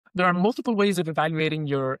There are multiple ways of evaluating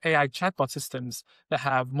your AI chatbot systems that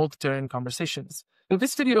have multi-turn conversations. In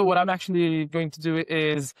this video, what I'm actually going to do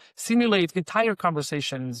is simulate entire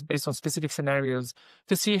conversations based on specific scenarios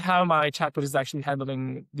to see how my chatbot is actually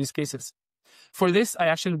handling these cases. For this, I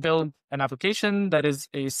actually built an application that is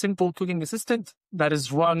a simple cooking assistant that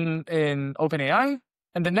is run in OpenAI.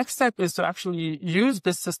 And the next step is to actually use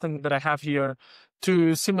this system that I have here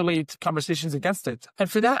to simulate conversations against it.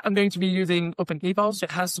 And for that, I'm going to be using OpenEvals.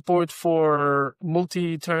 It has support for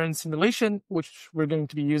multi-turn simulation, which we're going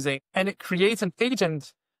to be using. And it creates an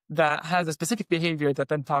agent that has a specific behavior that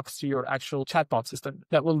then talks to your actual chatbot system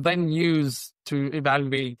that will then use to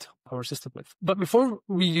evaluate our system with. But before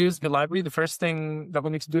we use the library, the first thing that we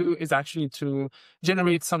need to do is actually to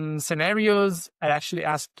generate some scenarios. I actually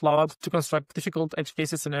asked Claude to construct difficult edge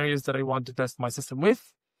cases scenarios that I want to test my system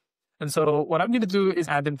with. And so what I'm going to do is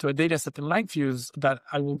add them to a dataset in Langfuse that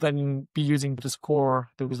I will then be using to score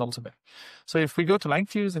the results of it. So if we go to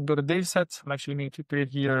Langfuse and go to dataset, I'm actually going to create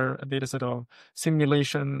here a dataset of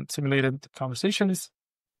simulated conversations.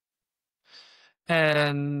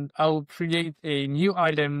 And I'll create a new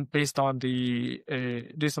item based on the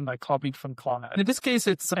JSON I copied from Claude. And in this case,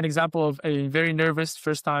 it's an example of a very nervous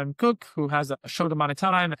first-time cook who has a short amount of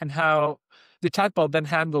time and how the chatbot then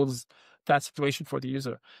handles that situation for the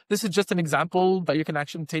user. This is just an example, but you can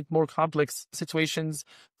actually take more complex situations.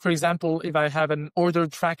 For example, if I have an order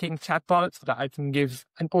tracking chatbot that I can give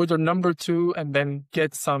an order number to and then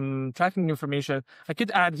get some tracking information, I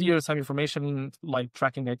could add here some information like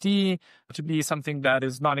tracking ID to be something that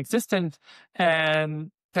is non-existent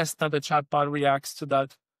and test how the chatbot reacts to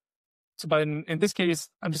that. So, but in this case,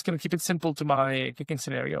 I'm just going to keep it simple to my cooking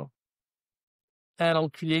scenario. And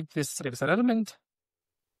I'll create this dataset element.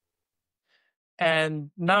 And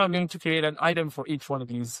now I'm going to create an item for each one of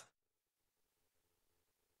these.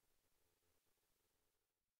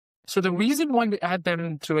 So the reason why we add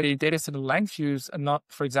them to a dataset in Langfuse and not,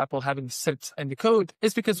 for example, having sit in the code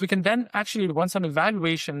is because we can then actually run some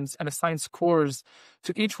evaluations and assign scores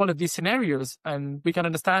to each one of these scenarios. And we can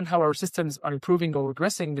understand how our systems are improving or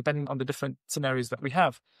regressing depending on the different scenarios that we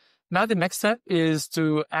have. Now, the next step is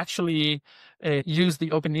to actually use the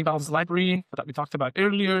OpenEvals library that we talked about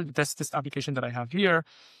earlier, the test this application that I have here.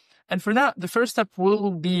 And for that, the first step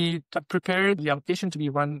will be to prepare the application to be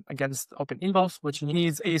run against OpenEvals, which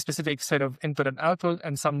needs a specific set of input and output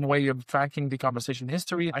and some way of tracking the conversation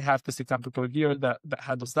history. I have this example code here that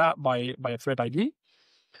handles that by a thread ID.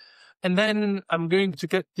 And then I'm going to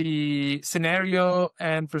get the scenario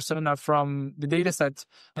and persona from the dataset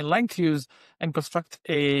in Langfuse and construct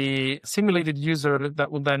a simulated user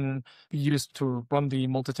that will then be used to run the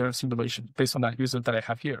multi-turn simulation based on that user that I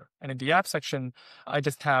have here. And in the app section, I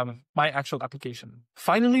just have my actual application.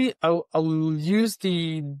 Finally, I'll use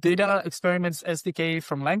the data experiments SDK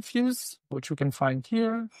from Langfuse, which we can find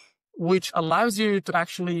here, which allows you to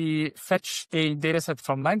actually fetch a dataset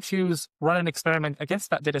from Langfuse, run an experiment against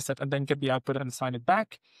that dataset, and then get the output and assign it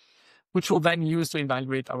back, which we'll then use to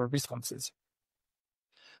evaluate our responses.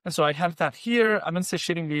 And so I have that here. I'm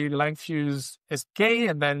instantiating the Langfuse SDK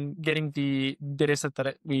and then getting the dataset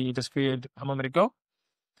that we just created a moment ago,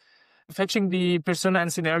 fetching the persona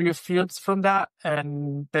and scenario fields from that,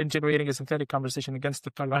 and then generating a synthetic conversation against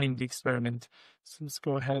it by running the experiment. So let's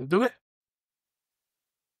go ahead and do it.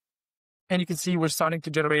 And you can see we're starting to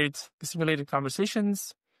generate the simulated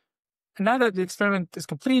conversations. And now that the experiment is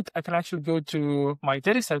complete, I can actually go to my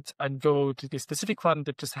dataset and go to the specific one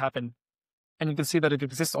that just happened. And you can see that it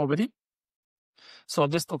exists already. So I'll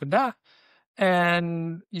just open that.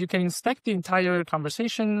 And you can inspect the entire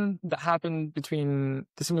conversation that happened between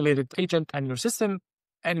the simulated agent and your system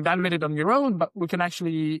and evaluate it on your own. But we can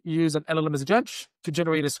actually use an LLM-as-a-Judge to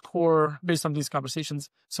generate a score based on these conversations.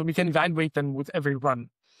 So we can evaluate them with every run.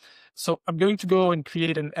 So I'm going to go and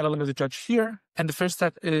create an LLM-as-a-Judge here. And the first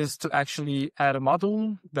step is to actually add a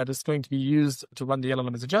model that is going to be used to run the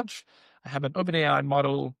LLM-as-a-Judge. I have an OpenAI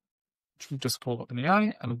model, which we just call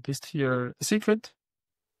OpenAI. I'll paste here the secret.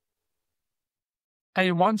 I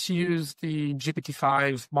want to use the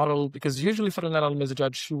GPT-5 model because usually for an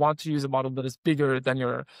LLM-as-a-Judge, you want to use a model that is bigger than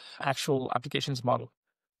your actual application's model.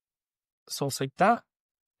 So I'll save that.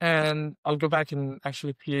 And I'll go back and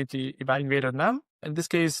actually create the evaluator now. In this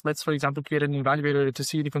case, let's, for example, create an evaluator to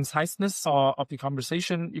see the conciseness of the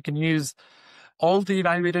conversation. You can use all the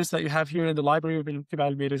evaluators that you have here in the library of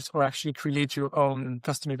evaluators or actually create your own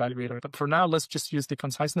custom evaluator. But for now, let's just use the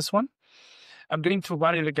conciseness one. I'm going to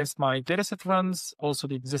run it against my dataset runs, also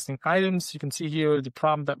the existing items. You can see here the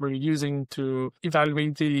prompt that we're using to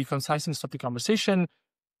evaluate the conciseness of the conversation.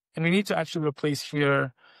 And we need to actually replace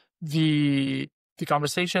here the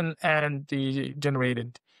conversation and the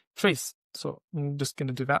generated. trace. So I'm just going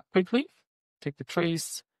to do that quickly. Take the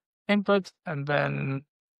trace input and then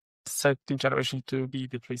set the generation to be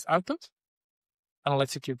the trace output. And I'll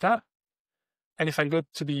execute that. And if I go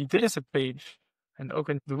to the dataset page and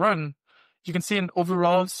open the run, you can see an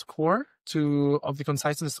overall score of the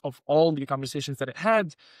conciseness of all the conversations that it had.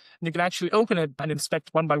 And you can actually open it and inspect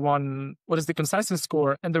one by one what is the conciseness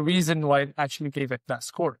score and the reason why it actually gave it that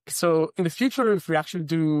score. So in the future, if we actually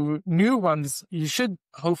do new ones, you should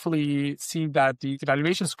hopefully see that the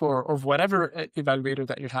evaluation score of whatever evaluator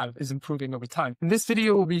that you have is improving over time. In this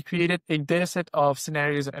video, we created a dataset of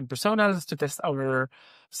scenarios and personas to test our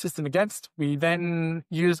system against. We then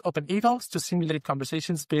use OpenEvals to simulate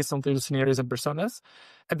conversations based on those scenarios and personas,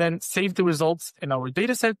 and then saved the results in our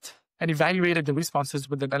dataset and evaluated the responses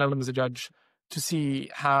with an LLM-as-a-Judge to see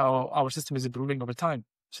how our system is improving over time.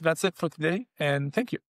 So that's it for today, and thank you.